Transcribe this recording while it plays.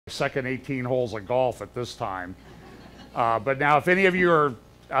second 18 holes of golf at this time. But now if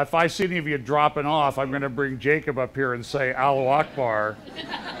I see any of you dropping off, I'm going to bring Jacob up here and say Allahu Akbar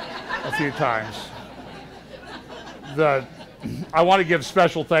a few times. I want to give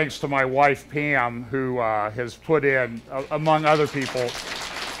special thanks to my wife, Pam, who has put in, among other people,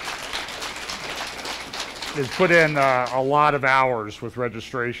 has put in a lot of hours with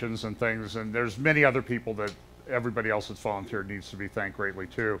registrations and things, and there's many other people that everybody else that's volunteered needs to be thanked greatly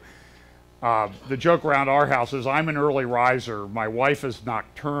too. The joke around our house is I'm an early riser, my wife is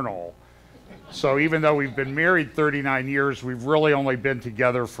nocturnal, so even though we've been married 39 years, we've really only been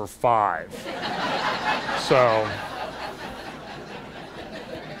together for 5. So,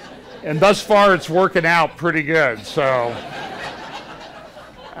 and thus far it's working out pretty good, so,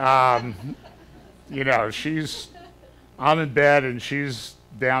 you know, I'm in bed and she's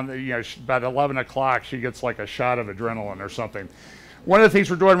down, you know, about 11 o'clock, she gets like a shot of adrenaline or something. One of the things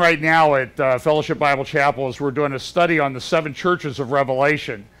we're doing right now at Fellowship Bible Chapel is we're doing a study on the 7 churches of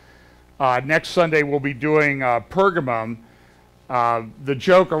Revelation. Next Sunday we'll be doing Pergamum. The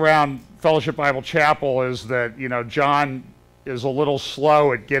joke around Fellowship Bible Chapel is that, you know, John is a little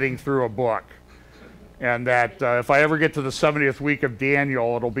slow at getting through a book. And that if I ever get to the 70th week of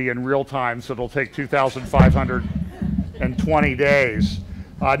Daniel, it'll be in real time, so it'll take 2,520 days.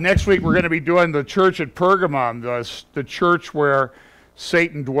 Next week we're going to be doing the church at Pergamum, the church where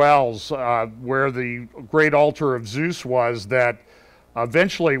Satan dwells, where the great altar of Zeus was, that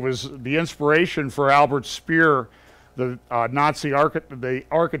eventually was the inspiration for Albert Speer, the Nazi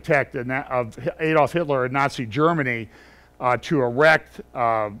architect of Adolf Hitler in Nazi Germany, to erect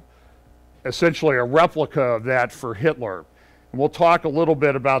essentially a replica of that for Hitler. And we'll talk a little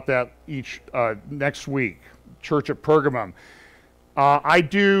bit about that next week, Church at Pergamum.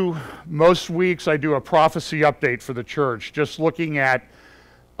 Most weeks I do a prophecy update for the church, just looking at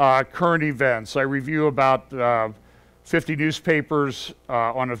current events. I review about 50 newspapers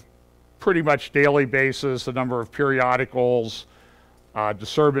on a pretty much daily basis, a number of periodicals,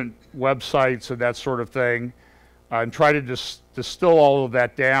 discernment websites and that sort of thing, and try to distill all of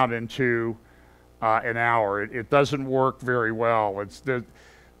that down into an hour. It doesn't work very well. It's the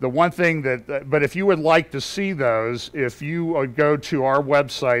one thing but if you would like to see those, if you go to our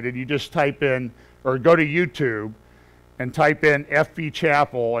website and you just type in, or go to YouTube and type in FB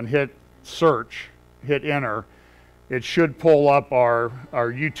Chapel and hit search, hit enter, it should pull up our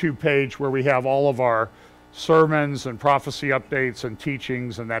YouTube page where we have all of our sermons and prophecy updates and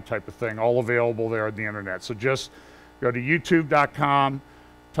teachings and that type of thing, all available there on the internet. So just go to youtube.com,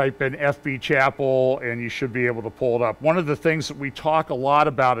 type in FB Chapel, and you should be able to pull it up. One of the things that we talk a lot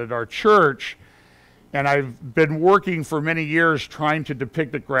about at our church, and I've been working for many years trying to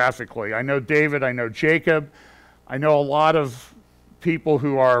depict it graphically. I know David, I know Jacob, I know a lot of people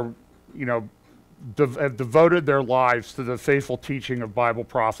who are, you know, have devoted their lives to the faithful teaching of Bible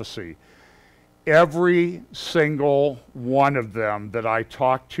prophecy. Every single one of them that I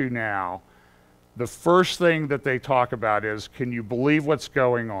talk to now, the first thing that they talk about is, can you believe what's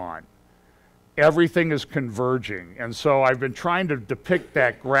going on? Everything is converging. And so I've been trying to depict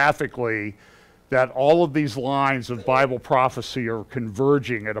that graphically, that all of these lines of Bible prophecy are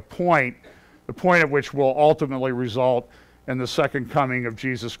converging at the point at which will ultimately result in the second coming of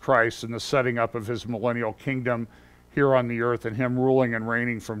Jesus Christ and the setting up of his millennial kingdom here on the earth, and him ruling and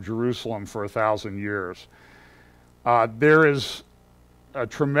reigning from Jerusalem for 1,000 years. There is a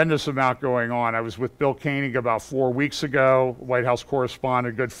tremendous amount going on. I was with Bill Koenig about 4 weeks ago, White House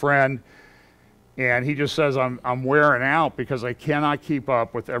correspondent, a good friend, and he just says, I'm wearing out because I cannot keep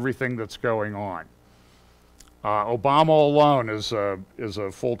up with everything that's going on. Obama alone is a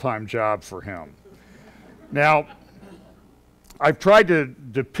full-time job for him. Now, I've tried to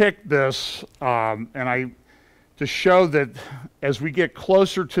depict this to show that as we get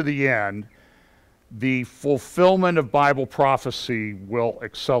closer to the end, the fulfillment of Bible prophecy will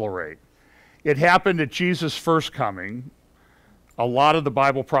accelerate. It happened at Jesus' first coming. A lot of the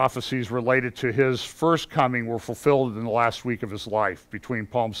Bible prophecies related to his first coming were fulfilled in the last week of his life, between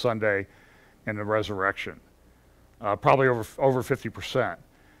Palm Sunday and the resurrection, probably over 50%.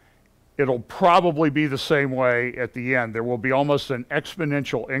 It'll probably be the same way at the end. There will be almost an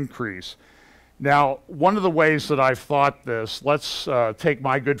exponential increase. Now, one of the ways that I've thought this, let's take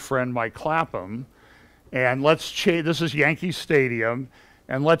my good friend Mike Clapham, and this is Yankee Stadium,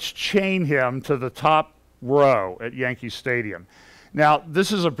 and let's chain him to the top row at Yankee Stadium. Now,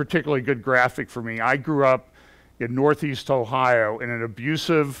 this is a particularly good graphic for me. I grew up in Northeast Ohio in an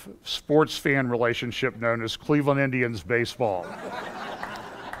abusive sports fan relationship known as Cleveland Indians baseball.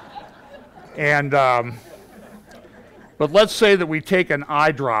 And But let's say that we take an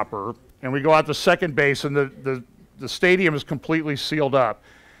eyedropper and we go out to second base and the stadium is completely sealed up.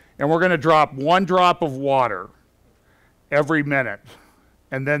 And we're going to drop 1 drop of water every minute.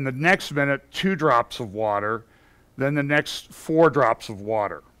 And then the next minute, 2 drops of water. Then the next 4 drops of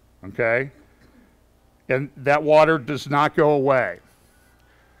water, okay? And that water does not go away.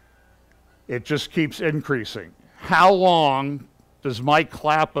 It just keeps increasing. How long does Mike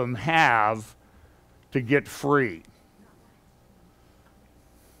Clapham have to get free?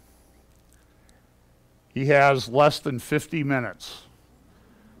 He has less than 50 minutes.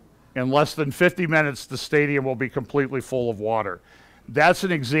 In less than 50 minutes, the stadium will be completely full of water. That's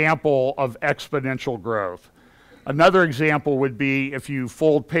an example of exponential growth. Another example would be if you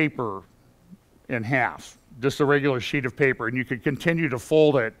fold paper in half, just a regular sheet of paper, and you could continue to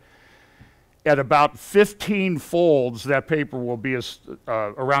fold it. At about 15 folds, that paper will be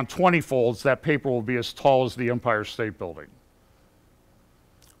around 20 folds, that paper will be as tall as the Empire State Building.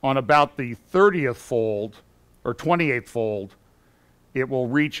 On about the 30th fold, or 28th fold, it will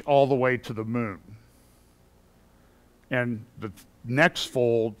reach all the way to the moon. And the next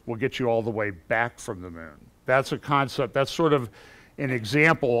fold will get you all the way back from the moon. That's a concept, that's sort of an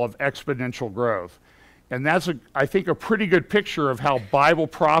example of exponential growth. And that's, I think, a pretty good picture of how Bible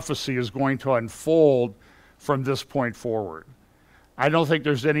prophecy is going to unfold from this point forward. I don't think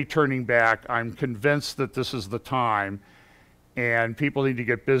there's any turning back. I'm convinced that this is the time, and people need to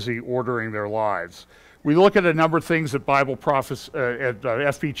get busy ordering their lives. We look at a number of things at Bible prophecy, at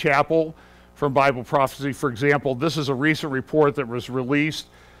FP Chapel from Bible prophecy. For example, this is a recent report that was released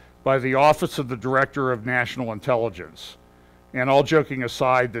by the Office of the Director of National Intelligence. And all joking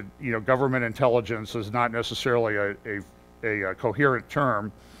aside, that government intelligence is not necessarily a coherent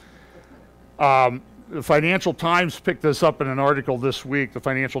term. The Financial Times picked this up in an article this week, the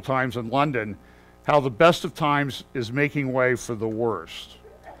Financial Times in London, how the best of times is making way for the worst.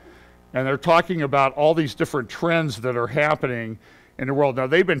 And they're talking about all these different trends that are happening in the world. Now,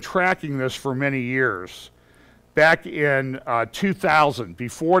 they've been tracking this for many years. Back in 2000,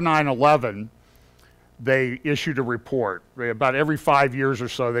 before 9/11, they issued a report. About every 5 years or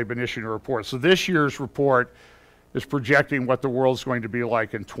so, they've been issuing a report. So this year's report is projecting what the world's going to be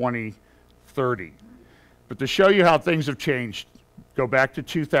like in 2030. But to show you how things have changed, go back to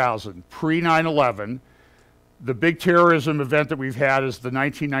 2000, pre-9/11, the big terrorism event that we've had is the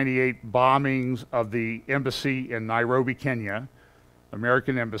 1998 bombings of the embassy in Nairobi, Kenya,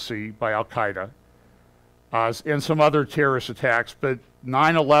 American embassy by Al-Qaeda, and some other terrorist attacks, but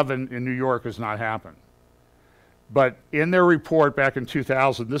 9/11 in New York has not happened. But in their report back in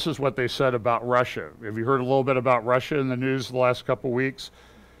 2000, this is what they said about Russia. Have you heard a little bit about Russia in the news the last couple of weeks?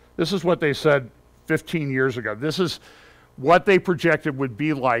 This is what they said 15 years ago. This is what they projected would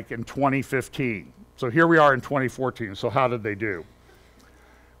be like in 2015. So here we are in 2014. So how did they do?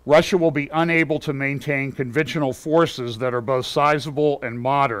 Russia will be unable to maintain conventional forces that are both sizable and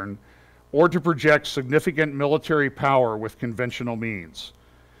modern, or to project significant military power with conventional means.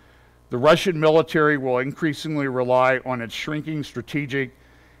 The Russian military will increasingly rely on its shrinking strategic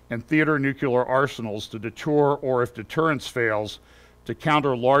and theater nuclear arsenals to deter, or if deterrence fails, to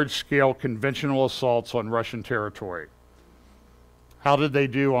counter large-scale conventional assaults on Russian territory. How did they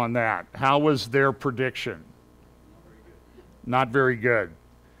do on that? How was their prediction? Not very good.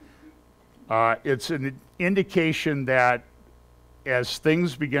 It's an indication that as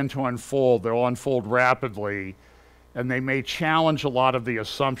things begin to unfold, they'll unfold rapidly, and they may challenge a lot of the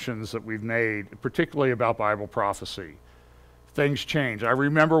assumptions that we've made, particularly about Bible prophecy. Things change. I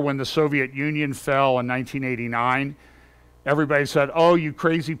remember when the Soviet Union fell in 1989, everybody said, oh, you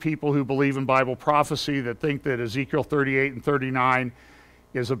crazy people who believe in Bible prophecy that think that Ezekiel 38 and 39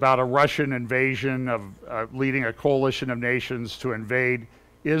 is about a Russian invasion of leading a coalition of nations to invade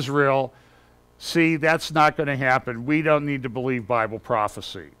Israel. See, that's not going to happen. We don't need to believe Bible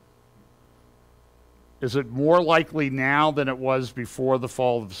prophecy. Is it more likely now than it was before the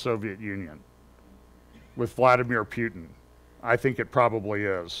fall of the Soviet Union with Vladimir Putin? I think it probably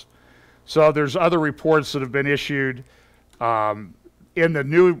is. So there's other reports that have been issued. In the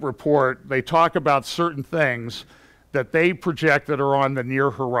new report, they talk about certain things that they project that are on the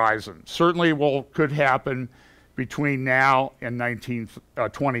near horizon. Certainly could happen between now and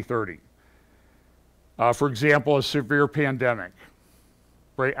 2030. For example, a severe pandemic,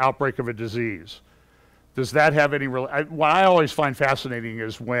 outbreak of a disease. Does that have any what I always find fascinating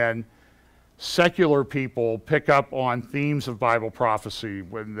is when secular people pick up on themes of Bible prophecy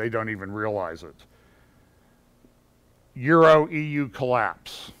when they don't even realize it. Euro-EU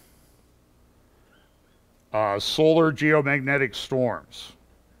collapse, solar geomagnetic storms,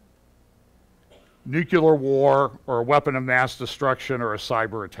 nuclear war or a weapon of mass destruction or a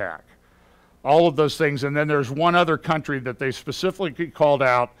cyber attack. All of those things. And then there's one other country that they specifically called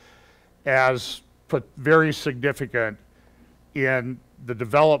out as very significant in the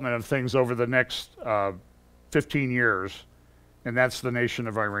development of things over the next 15 years, and that's the nation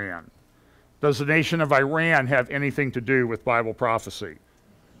of Iran. Does the nation of Iran have anything to do with Bible prophecy?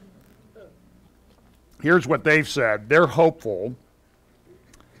 Here's what they've said. They're hopeful.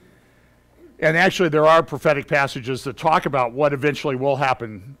 And actually, there are prophetic passages that talk about what eventually will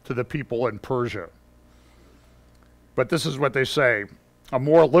happen to the people in Persia. But this is what they say. A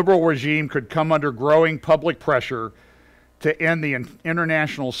more liberal regime could come under growing public pressure to end the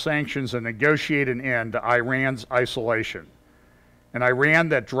international sanctions and negotiate an end to Iran's isolation. An Iran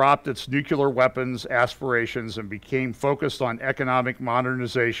that dropped its nuclear weapons aspirations and became focused on economic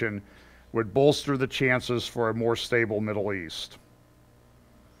modernization would bolster the chances for a more stable Middle East.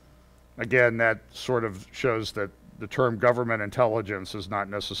 Again, that sort of shows that the term government intelligence is not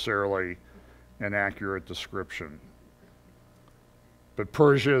necessarily an accurate description. But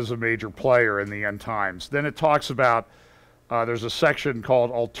Persia is a major player in the end times. Then it talks about, there's a section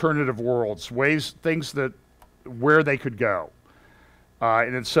called alternative worlds, things where they could go.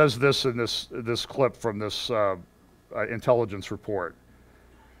 And it says this in this clip from this intelligence report.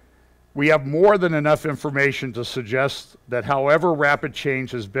 We have more than enough information to suggest that however rapid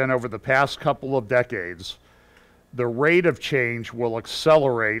change has been over the past couple of decades, the rate of change will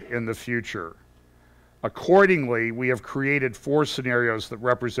accelerate in the future. Accordingly, we have created 4 scenarios that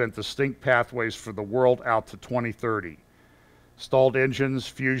represent distinct pathways for the world out to 2030. Stalled engines,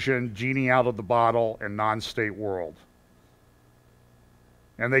 fusion, genie out of the bottle, and non-state world.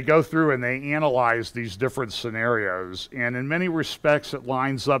 And they go through and they analyze these different scenarios. And in many respects, it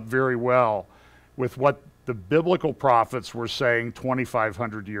lines up very well with what the biblical prophets were saying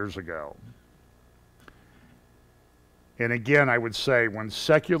 2,500 years ago. And again, I would say when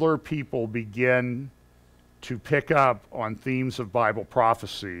secular people begin to pick up on themes of Bible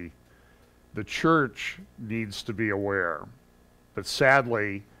prophecy, the church needs to be aware. But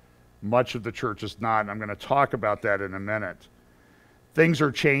sadly, much of the church is not. And I'm going to talk about that in a minute. Things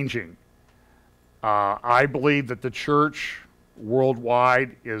are changing. I believe that the church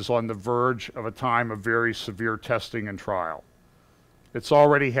worldwide is on the verge of a time of very severe testing and trial. It's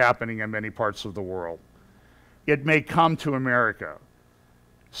already happening in many parts of the world. It may come to America.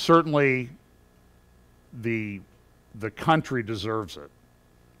 Certainly, the country deserves it.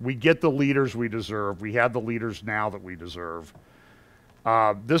 We get the leaders we deserve. We have the leaders now that we deserve.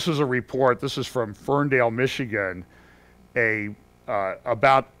 This is a report. This is from Ferndale, Michigan,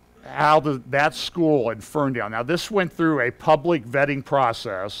 about how that school in Ferndale. Now, this went through a public vetting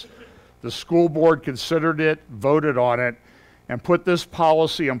process. The school board considered it, voted on it, and put this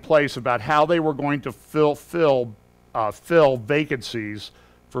policy in place about how they were going to fill vacancies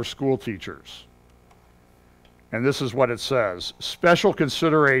for school teachers. And this is what it says. Special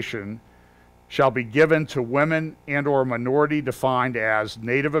consideration shall be given to women and or minority defined as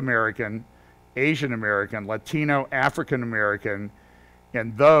Native American, Asian American, Latino, African American,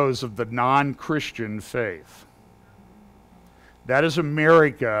 and those of the non-Christian faith. That is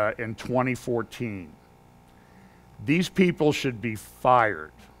America in 2014. These people should be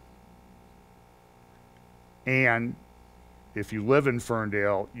fired. And if you live in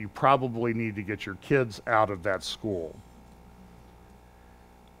Ferndale, you probably need to get your kids out of that school.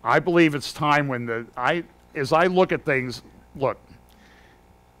 I believe it's time when as I look at things, look,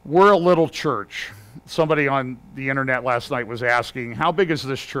 we're a little church. Somebody on the internet last night was asking, how big is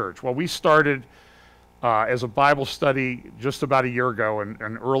this church? Well, we started as a Bible study just about a year ago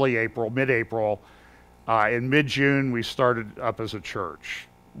in early April, mid-April. In mid-June, we started up as a church.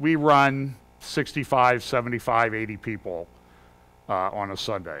 We run 65, 75, 80 people on a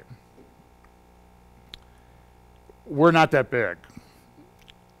Sunday. We're not that big.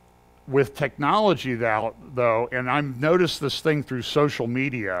 With technology though, and I've noticed this thing through social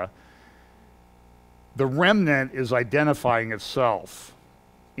media, the remnant is identifying itself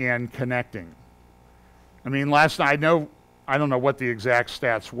and connecting. I mean, last night, I don't know what the exact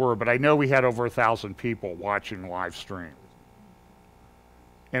stats were, but I know we had over 1,000 people watching live stream.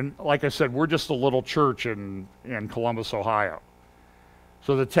 And like I said, we're just a little church in Columbus, Ohio.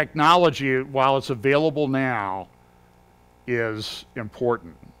 So the technology, while it's available now, is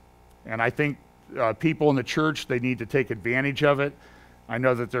important. And I think people in the church, they need to take advantage of it. I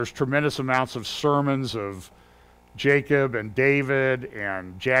know that there's tremendous amounts of sermons of Jacob and David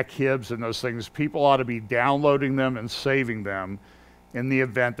and Jack Hibbs and those things. People ought to be downloading them and saving them. In the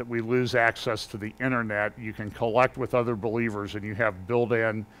event that we lose access to the internet, you can collect with other believers and you have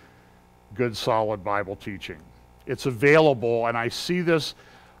built-in good, solid Bible teaching. It's available, and I see this,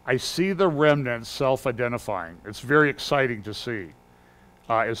 I see the remnant self-identifying. It's very exciting to see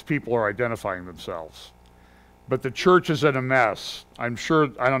as people are identifying themselves. But the church is in a mess. I'm sure,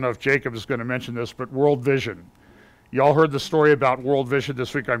 I don't know if Jacob is going to mention this, but World Vision. Y'all heard the story about World Vision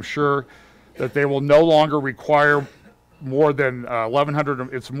this week. I'm sure that they will no longer require more than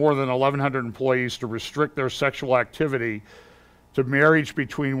 1,100, it's more than 1,100 employees to restrict their sexual activity to marriage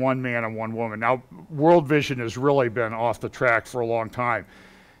between one man and one woman. Now, World Vision has really been off the track for a long time.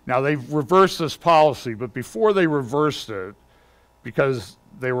 Now, they've reversed this policy, but before they reversed it, because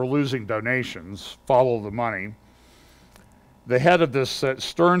they were losing donations, follow the money, the head of this,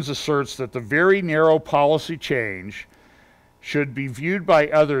 Stearns, asserts that the very narrow policy change should be viewed by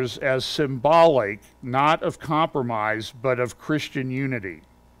others as symbolic, not of compromise, but of Christian unity.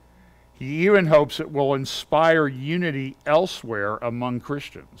 He even hopes it will inspire unity elsewhere among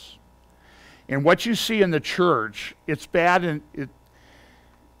Christians. And what you see in the church, it's bad.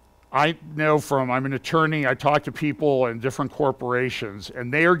 I know I'm an attorney, I talk to people in different corporations,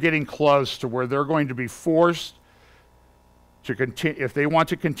 and they are getting close to where they're going to be forced to continue, if they want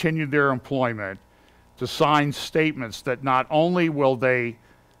to continue their employment, to sign statements that not only will they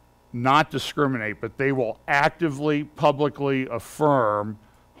not discriminate, but they will actively, publicly affirm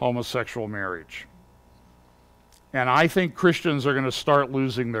homosexual marriage. And I think Christians are going to start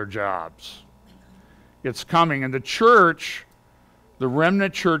losing their jobs. It's coming, and the church, the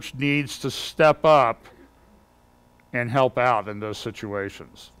remnant church, needs to step up and help out in those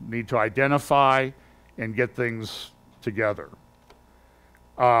situations. Need to identify and get things together.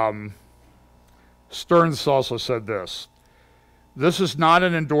 Stearns also said this: "This is not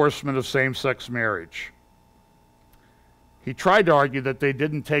an endorsement of same-sex marriage." He tried to argue that they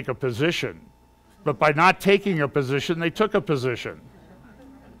didn't take a position, but by not taking a position, they took a position.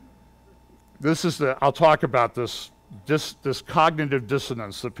 This is I'll talk about this cognitive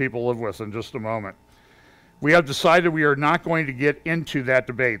dissonance that people live with in just a moment. "We have decided we are not going to get into that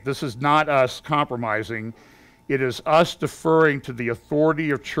debate. This is not us compromising. It is us deferring to the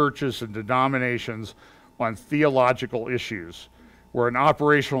authority of churches and denominations on theological issues. We're an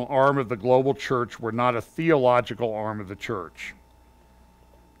operational arm of the global church. We're not a theological arm of the church."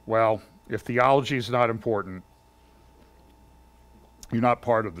 Well, if theology is not important, you're not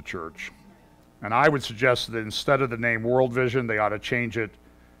part of the church. And I would suggest that instead of the name World Vision, they ought to change it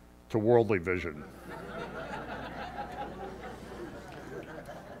to Worldly Vision.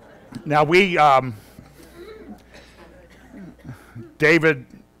 Now David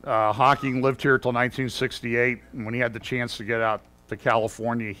Hawking lived here till 1968, and when he had the chance to get out to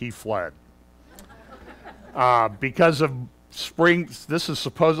California, he fled. Because of spring, this is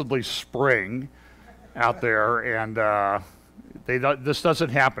supposedly spring out there, and this doesn't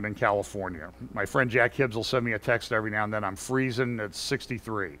happen in California. My friend Jack Hibbs will send me a text every now and then, "I'm freezing, it's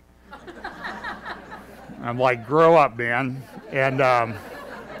 63. I'm like, grow up, man. And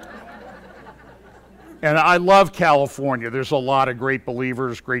I love California. There's a lot of great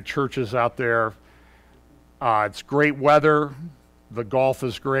believers, great churches out there. It's great weather. The golf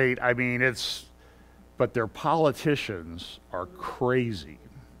is great. I mean, but their politicians are crazy.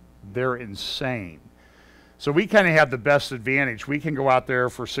 They're insane. So we kind of have the best advantage. We can go out there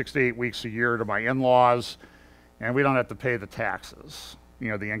for 6 to 8 weeks a year to my in-laws, and we don't have to pay the taxes,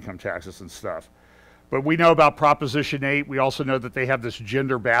 the income taxes and stuff. But we know about Proposition 8. We also know that they have this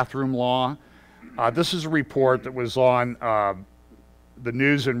gender bathroom law. This is a report that was on the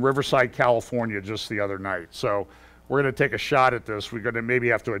news in Riverside, California just the other night. So we're going to take a shot at this. We're going to maybe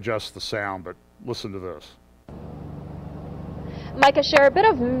have to adjust the sound, but listen to this. Micah, share a bit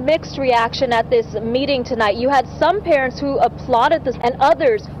of mixed reaction at this meeting tonight. You had some parents who applauded this and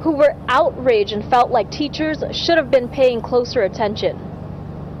others who were outraged and felt like teachers should have been paying closer attention.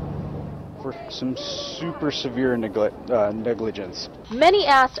 For some super severe negligence. Many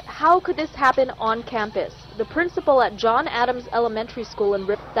asked, how could this happen on campus? The principal at John Adams Elementary School in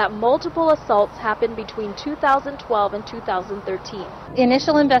Rip that multiple assaults happened between 2012 and 2013. The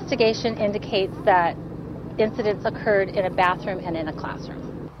initial investigation indicates that incidents occurred in a bathroom and in a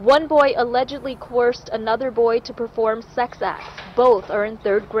classroom. One boy allegedly coerced another boy to perform sex acts. Both are in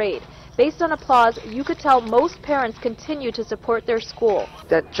 3rd grade. Based on applause, you could tell most parents continue to support their school.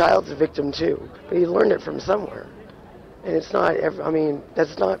 That child's a victim too, but he learned it from somewhere. And it's not,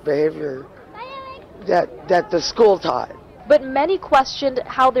 that's not behavior that the school taught. But many questioned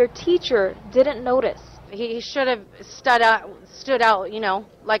how their teacher didn't notice. He should have stood out,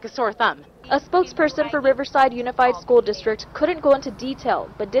 like a sore thumb. A spokesperson for Riverside Unified School District couldn't go into detail,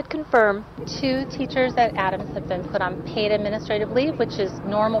 but did confirm 2 teachers at Adams have been put on paid administrative leave, which is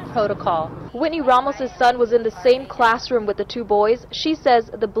normal protocol. Whitney Ramos' son was in the same classroom with the 2 boys. She says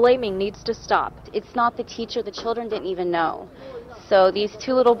the blaming needs to stop. It's not the teacher. The children didn't even know. So these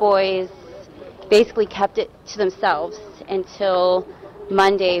 2 little boys basically kept it to themselves until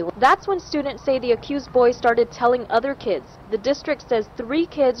Monday. That's when students say the accused boys started telling other kids. The district says 3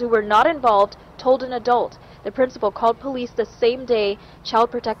 kids who were not involved told an adult. The principal called police the same day.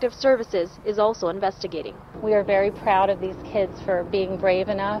 Child Protective Services is also investigating. We are very proud of these kids for being brave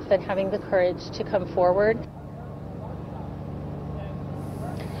enough and having the courage to come forward.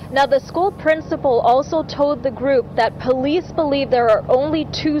 Now, the school principal also told the group that police believe there are only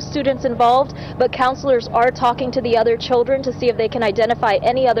 2 students involved, but counselors are talking to the other children to see if they can identify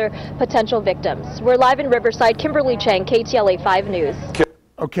any other potential victims. We're live in Riverside. Kimberly Chang, KTLA 5 News.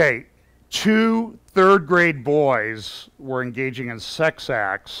 Okay, 2 third-grade boys were engaging in sex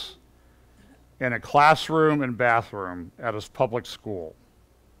acts in a classroom and bathroom at a public school.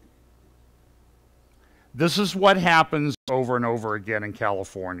 This is what happens over and over again in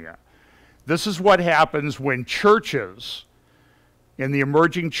California. This is what happens when churches in the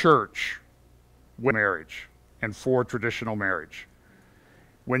emerging church win marriage and for traditional marriage.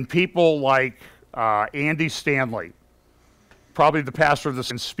 When people like Andy Stanley, probably the pastor of this,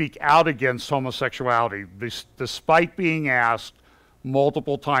 and speak out against homosexuality, despite being asked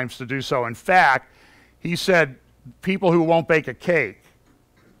multiple times to do so. In fact, he said people who won't bake a cake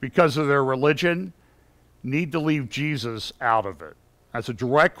because of their religion need to leave Jesus out of it. That's a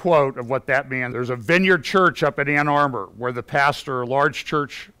direct quote of what that man. There's a Vineyard Church up in Ann Arbor where the pastor, a large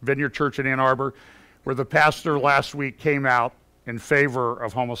church, Vineyard Church in Ann Arbor, where the pastor last week came out in favor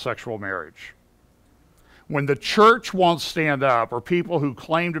of homosexual marriage. When the church won't stand up, or people who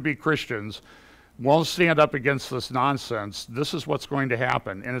claim to be Christians won't stand up against this nonsense, this is what's going to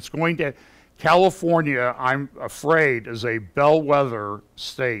happen. And it's going to, California, I'm afraid, is a bellwether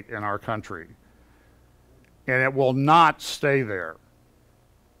state in our country. And it will not stay there.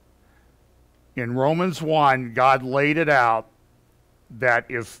 In Romans 1, God laid it out that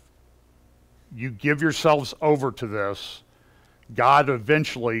if you give yourselves over to this, God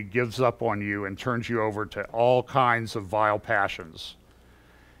eventually gives up on you and turns you over to all kinds of vile passions.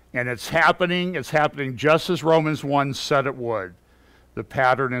 And it's happening just as Romans 1 said it would. The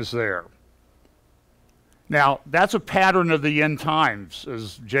pattern is there. Now, that's a pattern of the end times,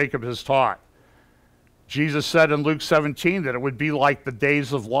 as Jacob has taught. Jesus said in Luke 17 that it would be like the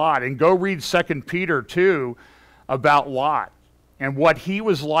days of Lot. And go read 2 Peter 2 about Lot and what he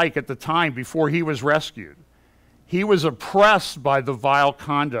was like at the time before he was rescued. He was oppressed by the vile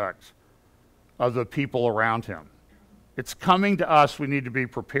conduct of the people around him. It's coming to us. We need to be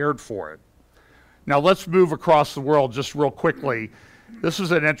prepared for it. Now let's move across the world just real quickly. This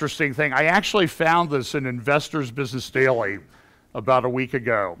is an interesting thing. I actually found this in Investors Business Daily about a week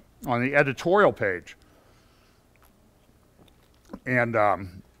ago on the editorial page. And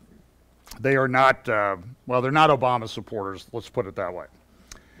they are not, well, they're not Obama supporters, let's put it that way.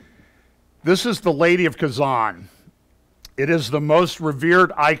 This is the Lady of Kazan. It is the most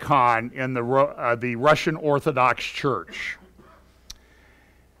revered icon in the Russian Orthodox Church.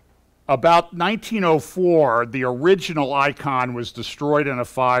 About 1904, the original icon was destroyed in a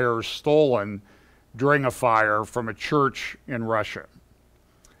fire, or stolen during a fire from a church in Russia.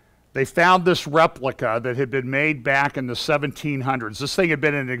 They found this replica that had been made back in the 1700s. This thing had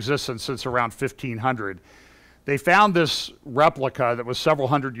been in existence since around 1500. They found this replica that was several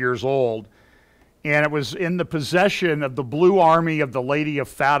hundred years old, and it was in the possession of the Blue Army of the Lady of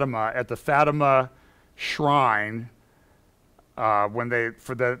Fatima at the Fatima Shrine when they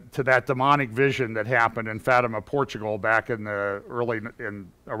to that demonic vision that happened in Fatima, Portugal, back in the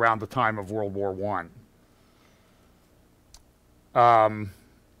around the time of World War I.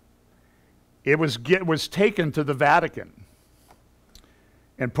 It was taken to the Vatican,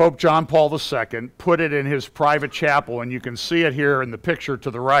 and Pope John Paul II put it in his private chapel, and you can see it here in the picture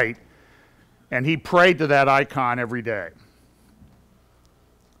to the right, and he prayed to that icon every day.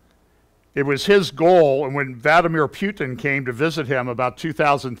 It was his goal, and when Vladimir Putin came to visit him about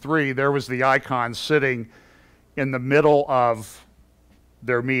 2003, there was the icon sitting in the middle of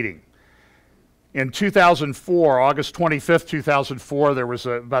their meeting. In 2004, August 25th, 2004, there was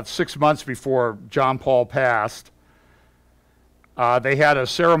about 6 months before John Paul passed, they had a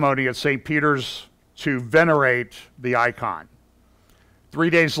ceremony at St. Peter's to venerate the icon. 3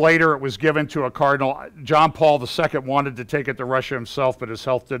 days later, it was given to a cardinal. John Paul II wanted to take it to Russia himself, but his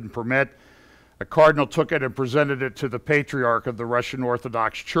health didn't permit. A cardinal took it and presented it to the patriarch of the Russian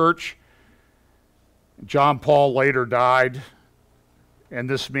Orthodox Church, John Paul later died, and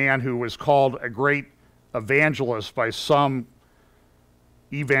this man, who was called a great evangelist by some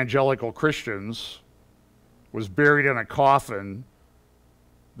evangelical Christians, was buried in a coffin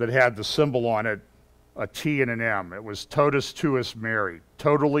that had the symbol on it, a T and an M. It was Totus Tuus Mary,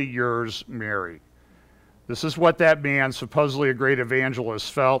 totally yours, Mary. This is what that man, supposedly a great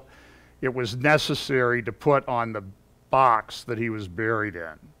evangelist, felt it was necessary to put on the box that he was buried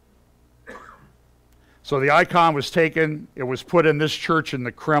in. So the icon was taken, it was put in this church in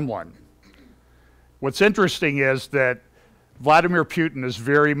the Kremlin. What's interesting is that Vladimir Putin is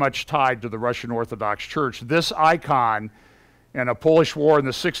very much tied to the Russian Orthodox Church. This icon in a Polish war in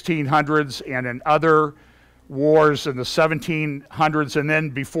the 1600s and in other wars in the 1700s, and then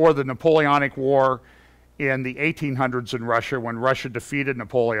before the Napoleonic War in the 1800s in Russia, when Russia defeated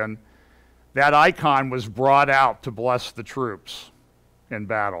Napoleon, that icon was brought out to bless the troops in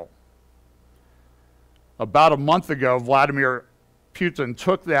battle. About a month ago, Vladimir Putin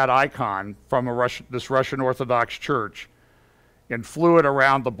took that icon from this Russian Orthodox Church and flew it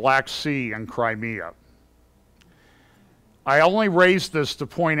around the Black Sea and Crimea. I only raised this to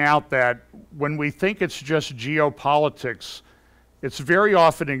point out that when we think it's just geopolitics, it's very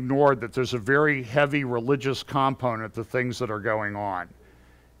often ignored that there's a very heavy religious component to things that are going on.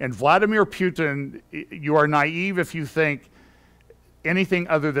 And Vladimir Putin, you are naive if you think anything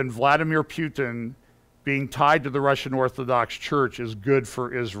other than Vladimir Putin being tied to the Russian Orthodox Church is good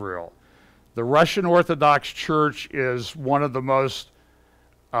for Israel. The Russian Orthodox Church is one of the most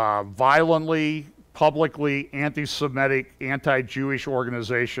violently, publicly anti-Semitic, anti-Jewish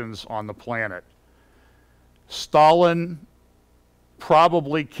organizations on the planet. Stalin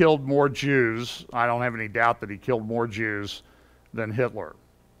probably killed more Jews, I don't have any doubt that he killed more Jews, than Hitler.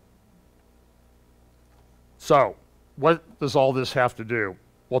 So, what does all this have to do?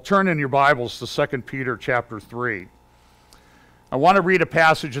 Well, turn in your Bibles to 2 Peter chapter 3. I want to read a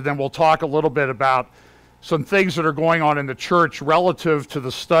passage and then we'll talk a little bit about some things that are going on in the church relative to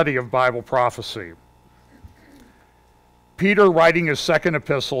the study of Bible prophecy. Peter, writing his second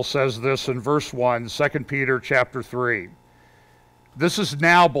epistle, says this in verse 1, 2 Peter chapter 3. This is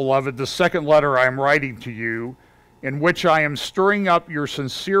now, beloved, the second letter I am writing to you, in which I am stirring up your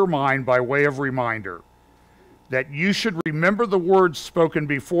sincere mind by way of reminder, that you should remember the words spoken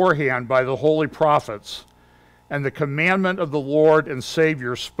beforehand by the holy prophets and the commandment of the Lord and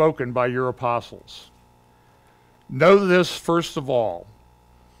Savior spoken by your apostles. Know this first of all,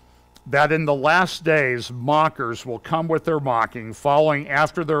 that in the last days mockers will come with their mocking, following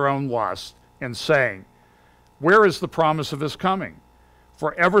after their own lust, and saying, where is the promise of his coming?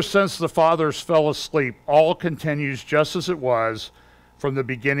 For ever since the fathers fell asleep, all continues just as it was from the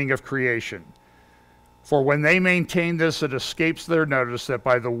beginning of creation. For when they maintain this, it escapes their notice that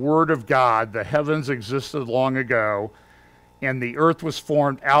by the word of God the heavens existed long ago, and the earth was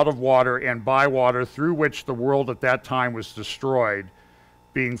formed out of water and by water, through which the world at that time was destroyed,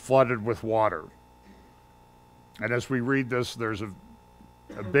 being flooded with water. And as we read this, there's a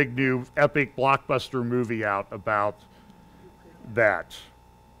big new epic blockbuster movie out about that.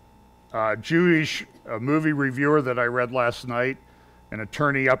 Jewish movie reviewer that I read last night, an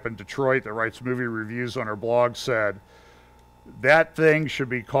attorney up in Detroit that writes movie reviews on her blog, said, that thing should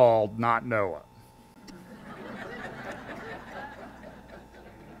be called Not Noah.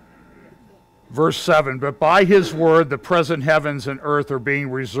 Verse 7, but by his word the present heavens and earth are being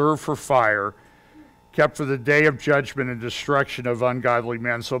reserved for fire, kept for the day of judgment and destruction of ungodly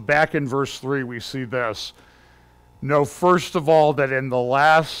men. So back in verse 3 we see this. Know first of all that in the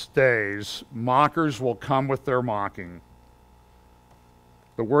last days mockers will come with their mocking.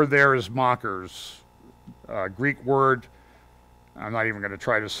 The word there is mockers. Greek word, I'm not even going to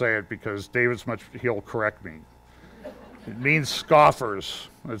try to say it because he'll correct me. It means scoffers.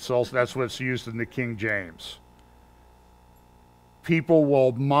 That's what's used in the King James. People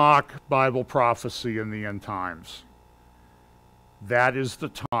will mock Bible prophecy in the end times. That is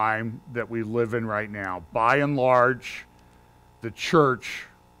the time that we live in right now. By and large, the church,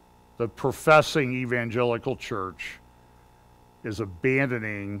 the professing evangelical church, is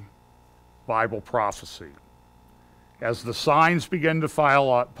abandoning Bible prophecy. As the signs begin to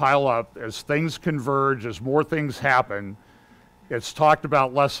pile up, as things converge, as more things happen, it's talked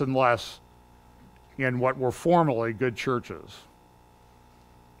about less and less in what were formerly good churches.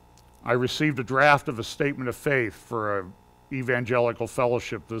 I received a draft of a statement of faith for an evangelical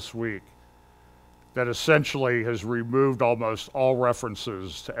fellowship this week that essentially has removed almost all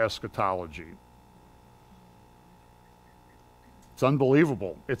references to eschatology. It's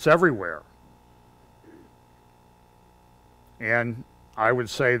unbelievable. It's everywhere. And I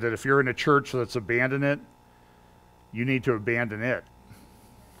would say that if you're in a church that's abandoned it, you need to abandon it.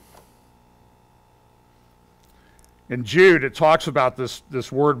 In Jude, it talks about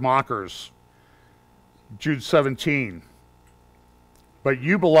this word mockers. Jude 17. But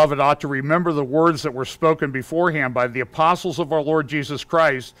you, beloved, ought to remember the words that were spoken beforehand by the apostles of our Lord Jesus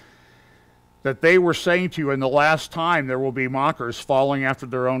Christ, that they were saying to you, in the last time there will be mockers following after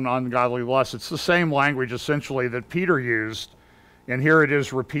their own ungodly lusts. It's the same language, essentially, that Peter used, and here it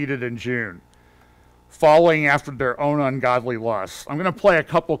is repeated in Jude. Following after their own ungodly lusts. I'm going to play a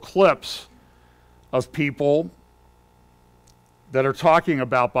couple clips of people that are talking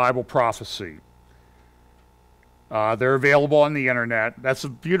about Bible prophecy. They're available on the internet. That's a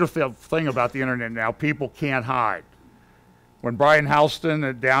beautiful thing about the internet now. People can't hide. When Brian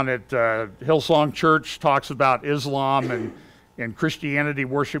Houston down at Hillsong Church talks about Islam and Christianity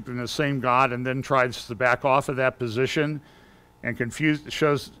worshiping the same God and then tries to back off of that position and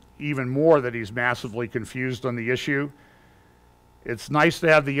shows even more that he's massively confused on the issue, it's nice to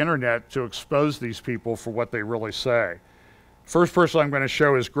have the internet to expose these people for what they really say. First person I'm going to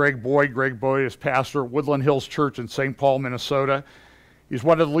show is Greg Boyd. Greg Boyd is pastor at Woodland Hills Church in St. Paul, Minnesota. He's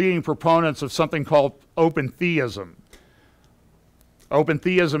one of the leading proponents of something called open theism. Open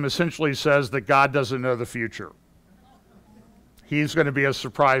theism essentially says that God doesn't know the future. He's going to be as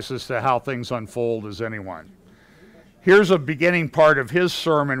surprised as to how things unfold as anyone. Here's a beginning part of his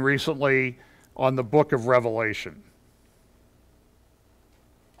sermon recently on the book of Revelation.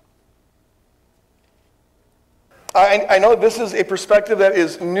 I know this is a perspective that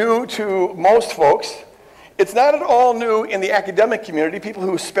is new to most folks. It's not at all new in the academic community. People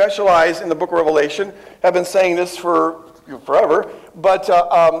who specialize in the book of Revelation have been saying this for forever. But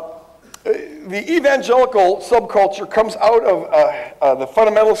the evangelical subculture comes out of the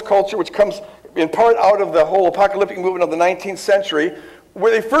fundamentalist culture, which comes in part out of the whole apocalyptic movement of the 19th century,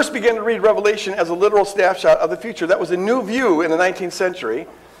 where they first began to read Revelation as a literal snapshot of the future. That was a new view in the 19th century.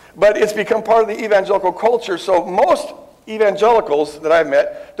 But it's become part of the evangelical culture, so most evangelicals that I've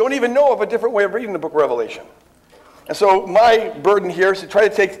met don't even know of a different way of reading the book of Revelation. And so my burden here is to try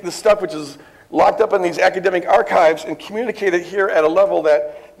to take this stuff which is locked up in these academic archives and communicate it here at a level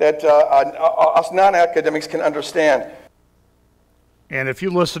that us non-academics can understand. And if you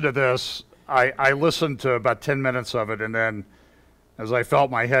listen to this, I listened to about 10 minutes of it, and then as I felt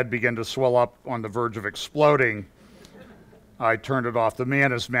my head begin to swell up on the verge of exploding, I turned it off. The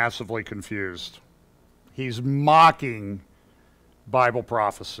man is massively confused. He's mocking Bible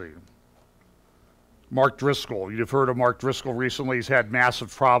prophecy. Mark Driscoll, you've heard of Mark Driscoll recently. He's had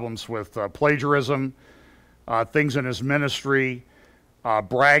massive problems with plagiarism, things in his ministry,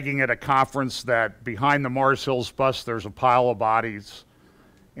 bragging at a conference that behind the Mars Hills bus there's a pile of bodies,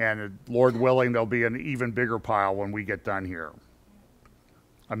 and Lord willing, there'll be an even bigger pile when we get done here.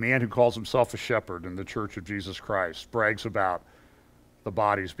 A man who calls himself a shepherd in the Church of Jesus Christ brags about the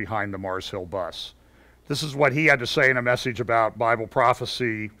bodies behind the Mars Hill bus. This is what he had to say in a message about Bible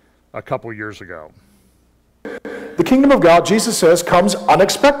prophecy a couple years ago. The kingdom of God, Jesus says, comes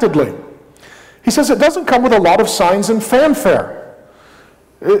unexpectedly. He says it doesn't come with a lot of signs and fanfare.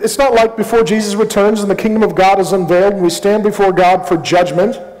 It's not like before Jesus returns and the kingdom of God is unveiled and we stand before God for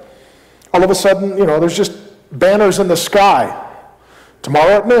judgment. All of a sudden, there's just banners in the sky.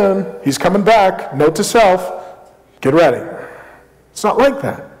 Tomorrow at noon, he's coming back. Note to self, get ready. It's not like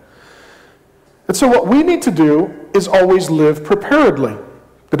that. And so what we need to do is always live preparedly.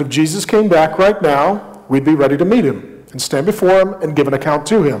 That if Jesus came back right now, we'd be ready to meet him and stand before him and give an account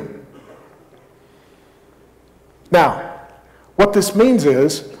to him. Now, what this means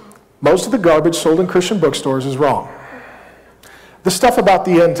is most of the garbage sold in Christian bookstores is wrong. The stuff about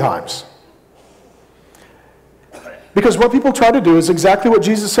the end times. Because what people try to do is exactly what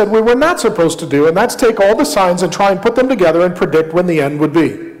Jesus said we were not supposed to do, and that's take all the signs and try and put them together and predict when the end would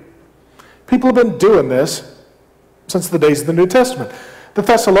be. People have been doing this since the days of the New Testament. The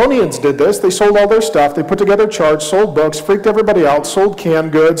Thessalonians did this. They sold all their stuff. They put together charts, sold books, freaked everybody out, sold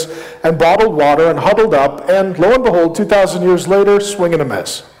canned goods, and bottled water, and huddled up, and lo and behold, 2,000 years later, swing and a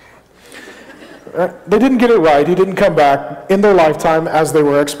miss. They didn't get it right. He didn't come back in their lifetime as they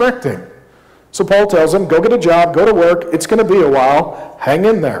were expecting. So Paul tells them, go get a job, go to work, it's going to be a while, hang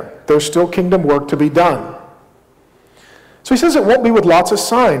in there. There's still kingdom work to be done. So he says it won't be with lots of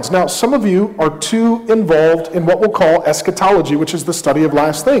signs. Now, some of you are too involved in what we'll call eschatology, which is the study of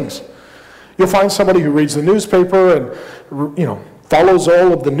last things. You'll find somebody who reads the newspaper and, follows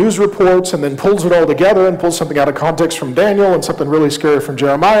all of the news reports and then pulls it all together and pulls something out of context from Daniel and something really scary from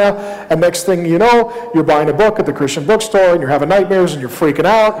Jeremiah. And next thing you know, you're buying a book at the Christian bookstore and you're having nightmares and you're freaking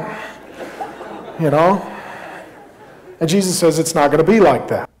out. And Jesus says it's not going to be like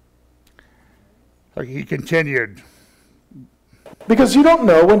that. He continued. Because you don't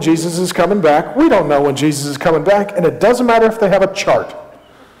know when Jesus is coming back. We don't know when Jesus is coming back. And it doesn't matter if they have a chart.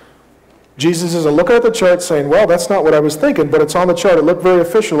 Jesus isn't looking at the chart saying, well, that's not what I was thinking, but it's on the chart. It looked very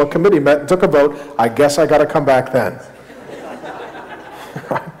official. A committee met and took a vote. I guess I got to come back then.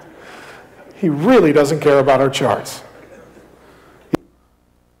 He really doesn't care about our charts.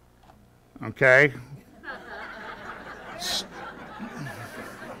 Okay.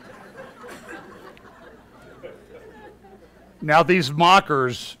 Now these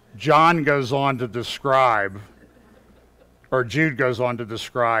mockers, John goes on to describe, or Jude goes on to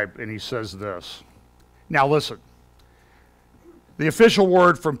describe, and he says this. Now listen, the official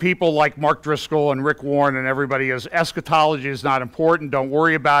word from people like Mark Driscoll and Rick Warren and everybody is eschatology is not important, don't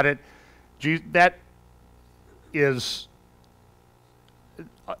worry about it. That is,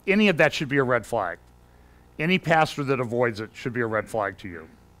 any of that should be a red flag. Any pastor that avoids it should be a red flag to you.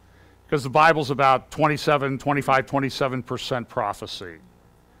 Because the Bible's about 27% prophecy.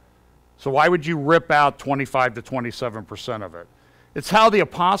 So why would you rip out 25 to 27% of it? It's how the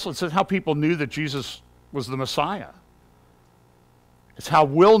apostles, it's how people knew that Jesus was the Messiah. It's how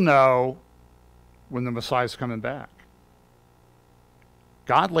we'll know when the Messiah's coming back.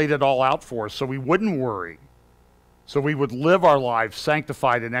 God laid it all out for us so we wouldn't worry. So we would live our lives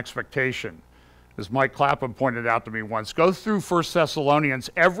sanctified in expectation. As Mike Clapham pointed out to me once, go through 1 Thessalonians,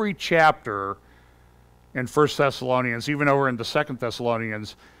 every chapter in 1 Thessalonians, even over into 2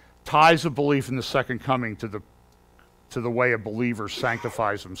 Thessalonians, ties a belief in the second coming to the way a believer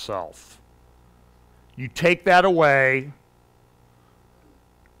sanctifies himself. You take that away,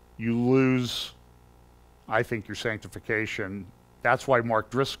 you lose, I think, your sanctification. That's why Mark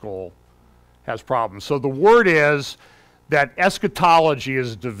Driscoll has problems. So the word is that eschatology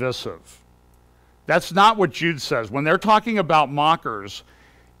is divisive. That's not what Jude says. When they're talking about mockers,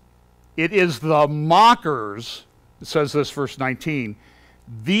 it is the mockers, it says this, verse 19,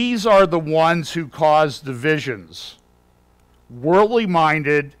 these are the ones who cause divisions, worldly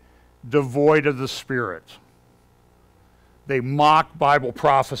minded, devoid of the Spirit. They mock Bible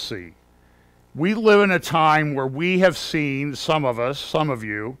prophecy. We live in a time where we have seen, some of us, some of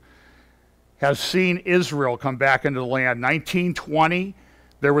you, have seen Israel come back into the land. 1920,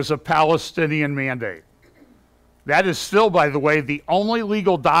 there was a Palestinian mandate. That is still, by the way, the only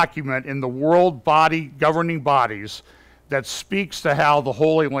legal document in the world governing bodies that speaks to how the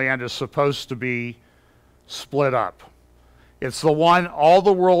Holy Land is supposed to be split up. It's the one all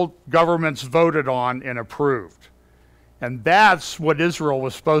the world governments voted on and approved. And that's what Israel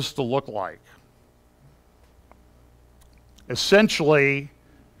was supposed to look like. Essentially,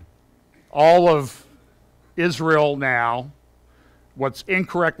 all of Israel now, what's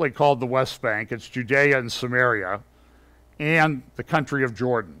incorrectly called the West Bank, it's Judea and Samaria, and the country of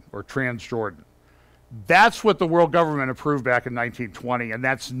Jordan, or Transjordan. That's what the world government approved back in 1920, and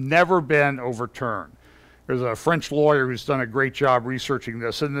that's never been overturned. There's a French lawyer who's done a great job researching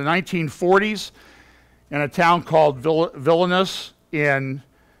this. In the 1940s, in a town called Vilnius in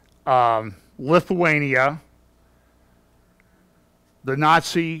Lithuania, the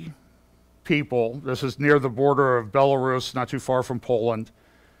Nazi people, this is near the border of Belarus, not too far from Poland,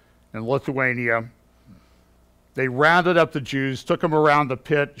 and Lithuania, they rounded up the Jews, took them around the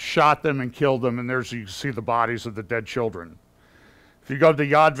pit, shot them and killed them, and there's, you can see the bodies of the dead children. If you go to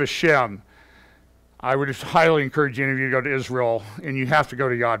Yad Vashem, I would highly encourage any of you to go to Israel, and you have to go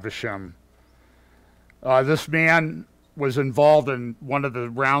to Yad Vashem. This man was involved in one of the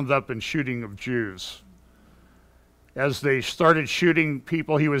roundup and shooting of Jews. As they started shooting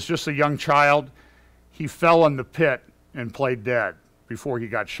people, he was just a young child. He fell in the pit and played dead before he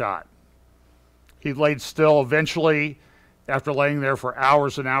got shot. He laid still. Eventually, after laying there for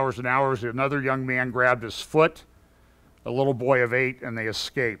hours and hours and hours, another young man grabbed his foot, a little boy of 8, and they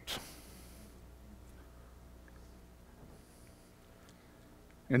escaped.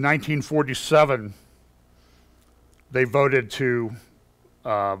 In 1947, they voted to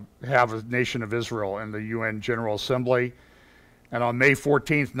have a nation of Israel in the UN General Assembly. And on May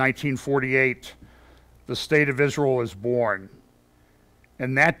 14th, 1948, the state of Israel was born.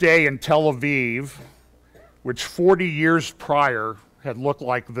 And that day in Tel Aviv, which 40 years prior had looked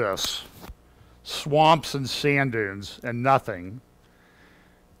like this, swamps and sand dunes and nothing,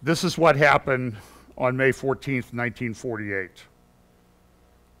 this is what happened on May 14th, 1948.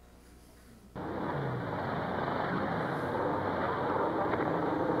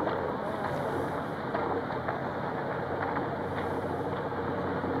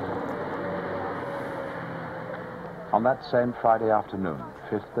 On that same Friday afternoon,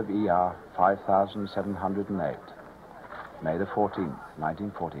 5th of ER 5708, May the 14th,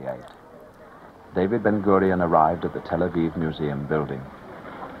 1948, David Ben-Gurion arrived at the Tel Aviv Museum building.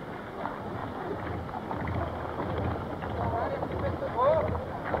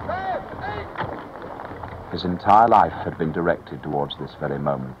 His entire life had been directed towards this very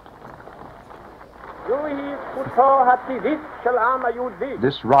moment.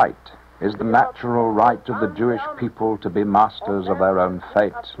 This right is the natural right of the Jewish people to be masters of their own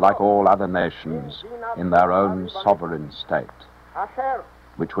fate, like all other nations, in their own sovereign state,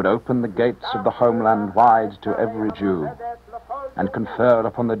 which would open the gates of the homeland wide to every Jew and confer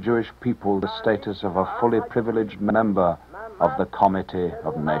upon the Jewish people the status of a fully privileged member of the Committee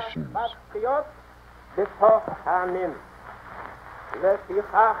of Nations.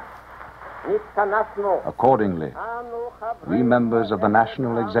 Accordingly, we members of the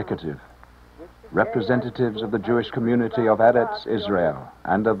National Executive, representatives of the Jewish community of Eretz Israel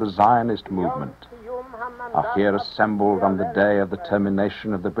and of the Zionist movement, are here assembled on the day of the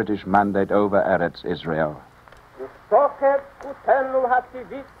termination of the British mandate over Eretz Israel.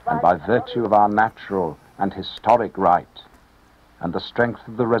 And by virtue of our natural and historic right, and the strength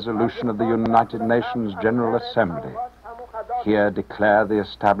of the resolution of the United Nations General Assembly, here declare the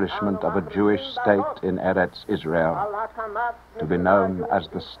establishment of a Jewish state in Eretz Israel, to be known as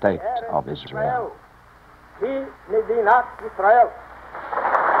the State of Israel.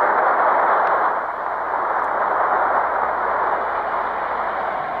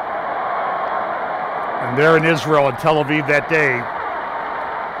 And there in Israel, in Tel Aviv that day,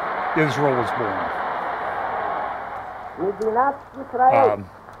 Israel was born.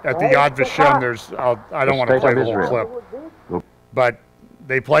 At the Yad Vashem, there's, I don't want to play the whole clip, but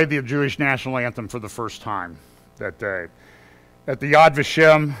they played the Jewish national anthem for the first time that day. At the Yad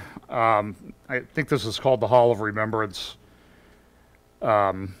Vashem, I think this is called the Hall of Remembrance.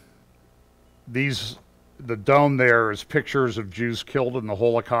 The dome there is pictures of Jews killed in the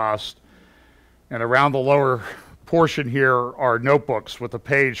Holocaust, and around the lower portion here are notebooks with a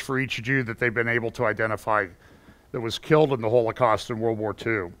page for each Jew that they've been able to identify that was killed in the Holocaust in World War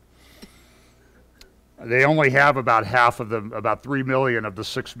II. They only have about half of them, about 3 million of the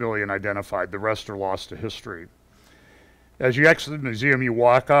 6 million identified. The rest are lost to history. As you exit the museum, you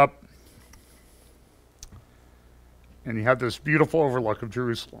walk up, and you have this beautiful overlook of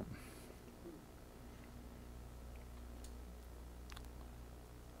Jerusalem.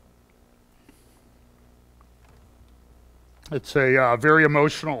 It's a very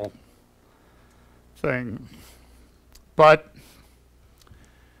emotional thing. But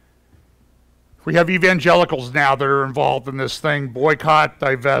we have evangelicals now that are involved in this thing: boycott,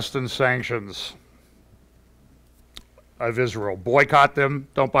 divest, and sanctions of Israel. Boycott them,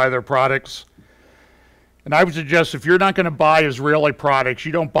 don't buy their products. And I would suggest if you're not going to buy Israeli products,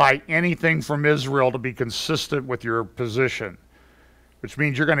 you don't buy anything from Israel to be consistent with your position, which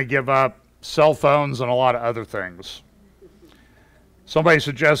means you're going to give up cell phones and a lot of other things. Somebody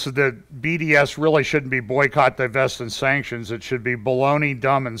suggested that BDS really shouldn't be boycott, divest, and sanctions. It should be baloney,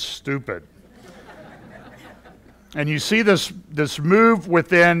 dumb, and stupid. And you see this move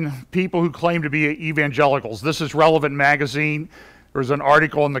within people who claim to be evangelicals. This is Relevant Magazine. There's an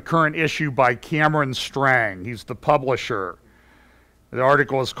article in the current issue by Cameron Strang. He's the publisher. The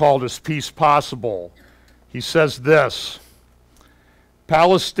article is called "Is Peace Possible?" He says this: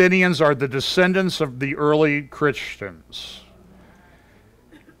 Palestinians are the descendants of the early Christians.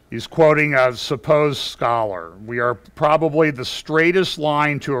 He's quoting a supposed scholar. We are probably the straightest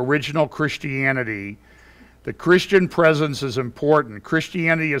line to original Christianity. The Christian presence is important.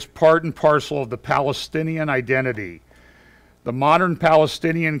 Christianity is part and parcel of the Palestinian identity. The modern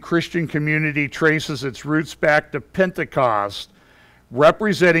Palestinian Christian community traces its roots back to Pentecost,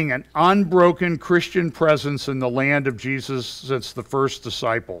 representing an unbroken Christian presence in the land of Jesus since the first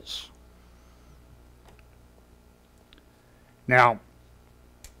disciples. Now,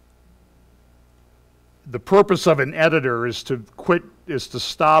 the purpose of an editor is to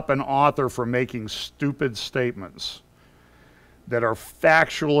stop an author from making stupid statements that are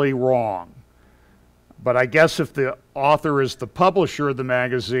factually wrong. But I guess if the author is the publisher of the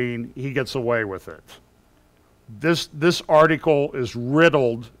magazine, he gets away with it. This article is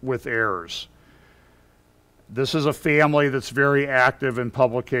riddled with errors. This is a family that's very active in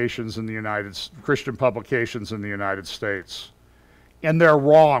publications in the Christian publications in the United States. And they're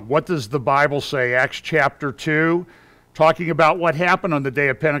wrong. What does the Bible say? Acts chapter 2, talking about what happened on the day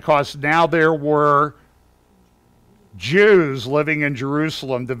of Pentecost. Now there were Jews living in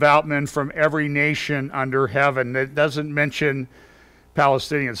Jerusalem, devout men from every nation under heaven. It doesn't mention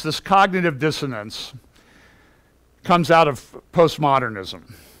Palestinians. This cognitive dissonance comes out of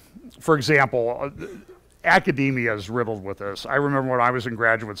postmodernism. For example, academia is riddled with this. I remember when I was in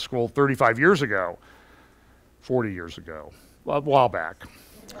graduate school 35 years ago, 40 years ago, a while back.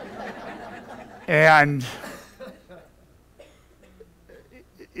 And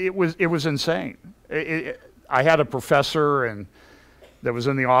it was insane. I had a professor that was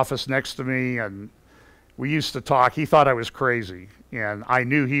in the office next to me, and we used to talk. He thought I was crazy, and I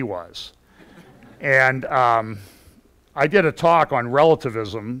knew he was. And I did a talk on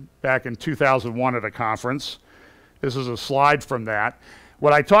relativism back in 2001 at a conference. This is a slide from that.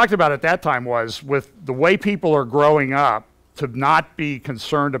 What I talked about at that time was, with the way people are growing up, to not be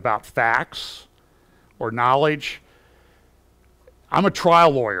concerned about facts or knowledge. I'm a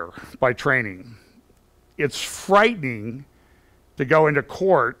trial lawyer by training. It's frightening to go into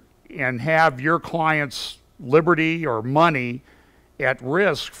court and have your client's liberty or money at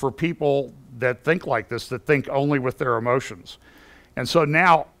risk for people that think like this, that think only with their emotions. And so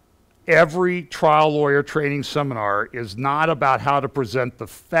now every trial lawyer training seminar is not about how to present the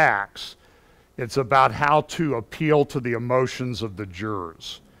facts. It's about how to appeal to the emotions of the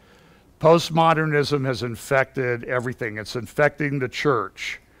jurors. Postmodernism has infected everything. It's infecting the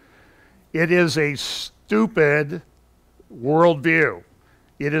church. It is a stupid worldview.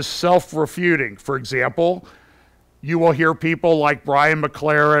 It is self-refuting. For example, you will hear people like Brian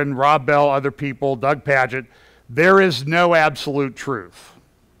McLaren, Rob Bell, other people, Doug Pagitt. There is no absolute truth.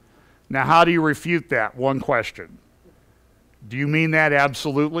 Now, how do you refute that? One question. Do you mean that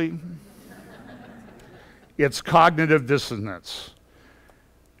absolutely? It's cognitive dissonance.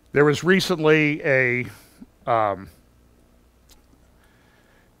 There was recently the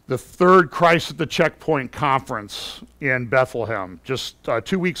third Christ at the Checkpoint conference in Bethlehem just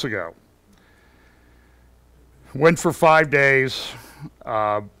 2 weeks ago. Went for 5 days.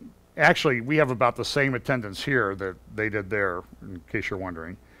 Actually, we have about the same attendance here that they did there, in case you're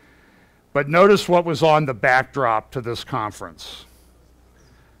wondering. But notice what was on the backdrop to this conference.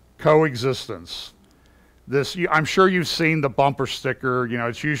 Coexistence. I'm sure you've seen the bumper sticker. You know,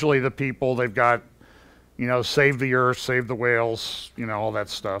 it's usually the people, they've got, you know, save the earth, save the whales, you know, all that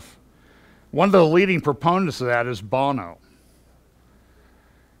stuff. One of the leading proponents of that is Bono.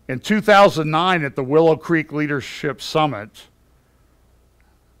 In 2009 at the Willow Creek Leadership Summit,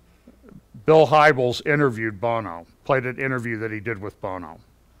 Bill Hybels interviewed Bono, played an interview that he did with Bono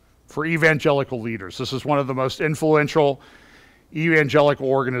for evangelical leaders. This is one of the most influential evangelical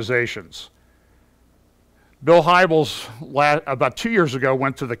organizations. Bill Hybels, about 2 years ago,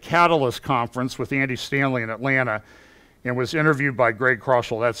 went to the Catalyst Conference with Andy Stanley in Atlanta and was interviewed by Greg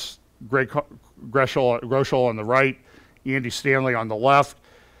Groeschel. That's Greg Groeschel on the right, Andy Stanley on the left.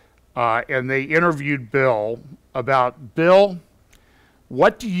 And they interviewed Bill about, Bill,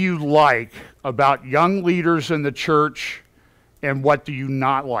 what do you like about young leaders in the church and what do you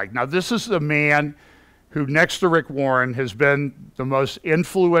not like? Now, this is the man who, next to Rick Warren, has been the most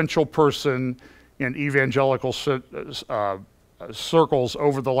influential person in evangelical circles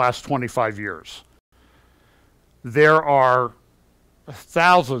over the last 25 years. There are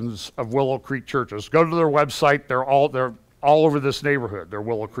thousands of Willow Creek churches. Go to their website. They're all over this neighborhood. They're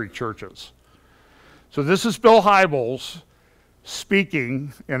Willow Creek churches. So this is Bill Hybels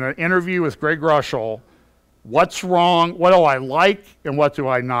speaking in an interview with Greg Groeschel. What's wrong? What do I like and what do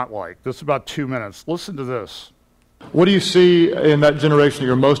I not like? This is about 2 minutes. Listen to this. What do you see in that generation that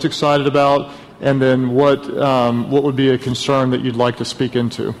you're most excited about, and then what would be a concern that you'd like to speak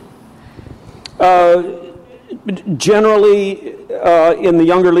into? Generally, in the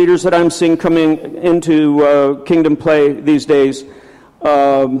younger leaders that I'm seeing coming into Kingdom Play these days,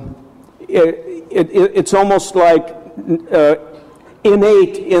 it's almost like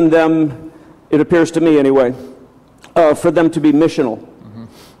innate in them, it appears to me anyway, for them to be missional. Mm-hmm.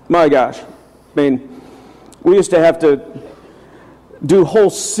 My gosh. I mean, we used to have to do whole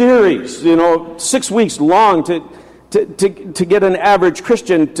series, 6 weeks long to get an average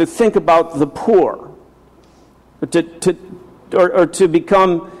Christian to think about the poor, or to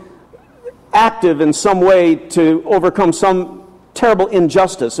become active in some way to overcome some terrible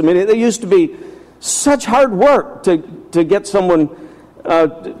injustice. I mean, it used to be such hard work to get someone,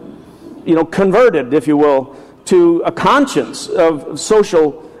 converted, if you will, to a conscience of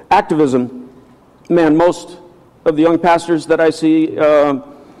social activism. Man, most of the young pastors that I see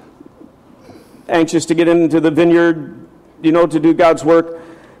anxious to get into the vineyard, to do God's work,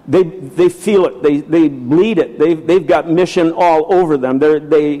 they feel it. They bleed it. They've got mission all over them. They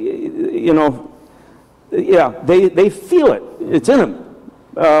feel it. It's in them.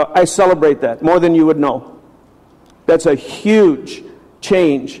 I celebrate that more than you would know. That's a huge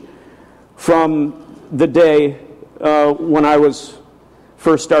change from the day when I was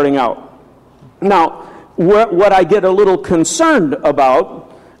first starting out. Now, what I get a little concerned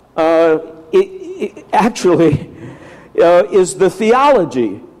about actually is the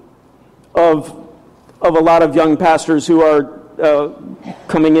theology of a lot of young pastors who are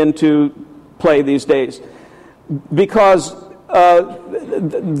coming into play these days. Because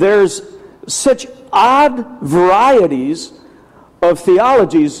there's such odd varieties of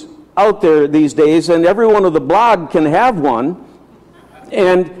theologies out there these days, and everyone with a blog can have one.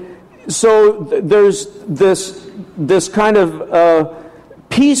 And so there's this kind of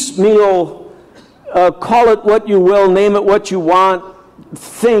piecemeal, call it what you will, name it what you want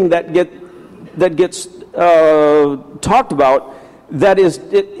thing that gets talked about,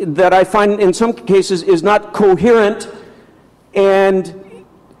 that I find in some cases is not coherent and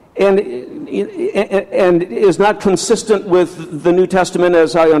is not consistent with the New Testament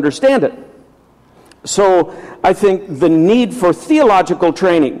as I understand it. So I think the need for theological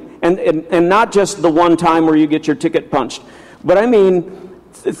training, and not just the one time where you get your ticket punched, but I mean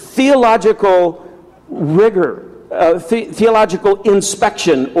theological rigor, theological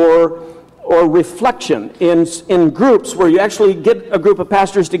inspection or reflection in groups where you actually get a group of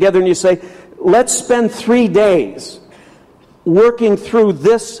pastors together and you say, let's spend 3 days working through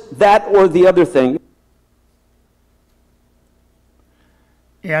this, that, or the other thing.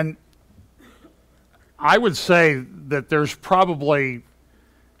 And I would say that there's probably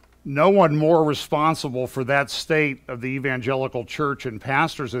no one more responsible for that state of the evangelical church and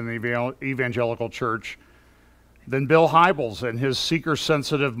pastors in the evangelical church than Bill Hybels and his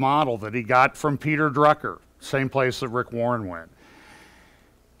seeker-sensitive model that he got from Peter Drucker, same place that Rick Warren went.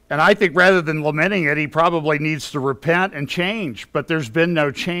 And I think rather than lamenting it, he probably needs to repent and change, but there's been no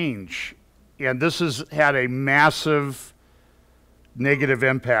change. And this has had a massive negative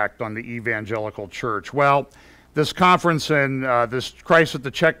impact on the evangelical church. Well, this conference and this Christ at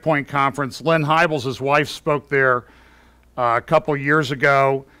the Checkpoint conference, Lynn Hybels, his wife, spoke there a couple years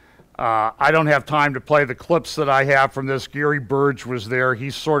ago. I don't have time to play the clips that I have from this. Gary Burge was there.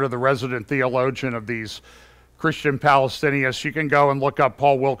 He's sort of the resident theologian of these Christian Palestinians. You can go and look up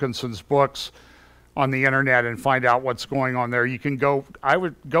Paul Wilkinson's books on the internet and find out what's going on there. You can go, I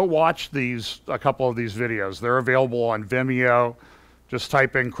would go watch a couple of these videos. They're available on Vimeo. Just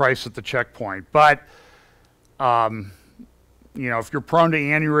type in Christ at the Checkpoint. But, you know, if you're prone to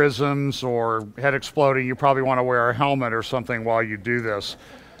aneurysms or head exploding, you probably want to wear a helmet or something while you do this.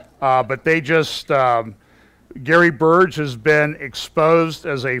 But they just, Gary Burge has been exposed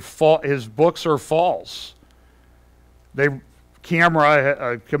as his books are false. A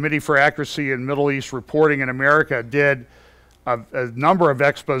Committee for Accuracy in Middle East Reporting in America did a number of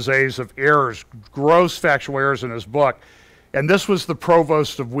exposés of errors, gross factual errors in his book. And this was the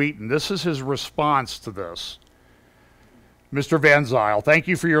provost of Wheaton. This is his response to this. Mr. Van Zyl, thank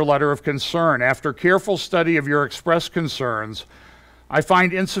you for your letter of concern. After careful study of your expressed concerns, I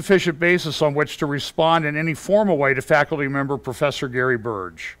find insufficient basis on which to respond in any formal way to faculty member Professor Gary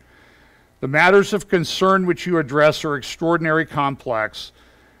Burge. The matters of concern which you address are extraordinarily complex.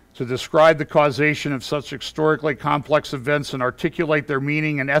 To describe the causation of such historically complex events and articulate their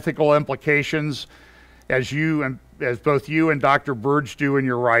meaning and ethical implications as both you and Dr. Burge do in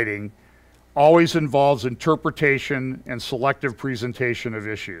your writing, always involves interpretation and selective presentation of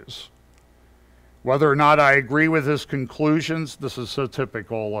issues. Whether or not I agree with his conclusions, this is so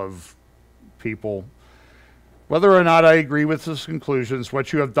typical of people. Whether or not I agree with his conclusions,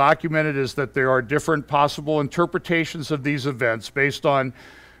 what you have documented is that there are different possible interpretations of these events based on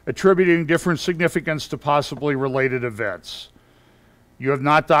attributing different significance to possibly related events. You have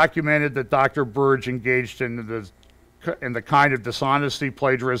not documented that Dr. Burge engaged in the kind of dishonesty,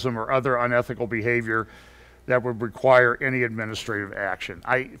 plagiarism, or other unethical behavior that would require any administrative action.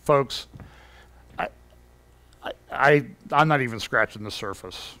 Folks, I'm not even scratching the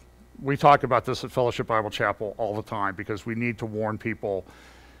surface. We talk about this at Fellowship Bible Chapel all the time because we need to warn people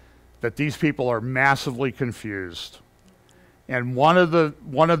that these people are massively confused. And one of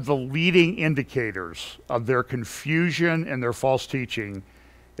the leading indicators of their confusion and their false teaching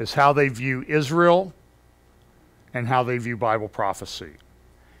is how they view Israel and how they view Bible prophecy.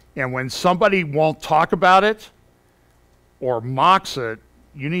 And when somebody won't talk about it or mocks it,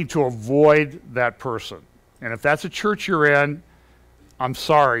 you need to avoid that person. And if that's a church you're in, I'm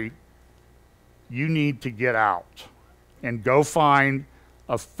sorry, you need to get out and go find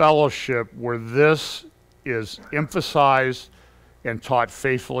a fellowship where this is emphasized and taught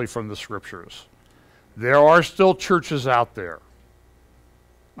faithfully from the scriptures. There are still churches out there.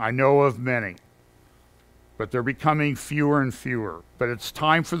 I know of many, but they're becoming fewer and fewer. But it's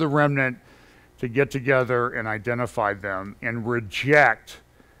time for the remnant to get together and identify them and reject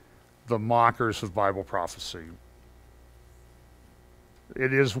the mockers of Bible prophecy.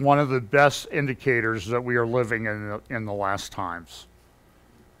 It is one of the best indicators that we are living in the last times.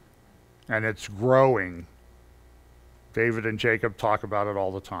 And it's growing. David and Jacob talk about it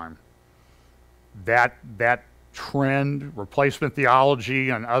all the time. That trend, replacement theology,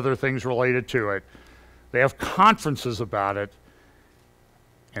 and other things related to it, they have conferences about it,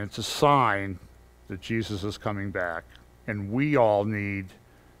 and it's a sign that Jesus is coming back. And we all need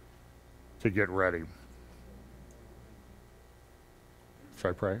to get ready. Should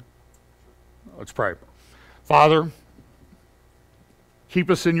I pray? Let's pray. Father, keep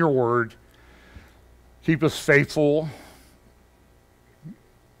us in your word. Keep us faithful.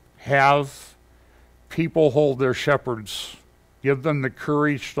 Have people hold their shepherds. Give them the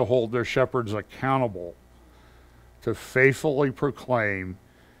courage to hold their shepherds accountable, to faithfully proclaim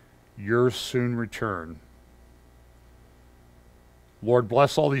your soon return. Lord,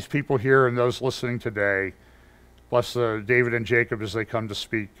 bless all these people here and those listening today. Bless David and Jacob as they come to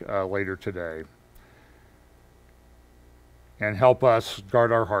speak later today. And help us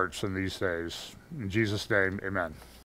guard our hearts in these days. In Jesus' name, amen.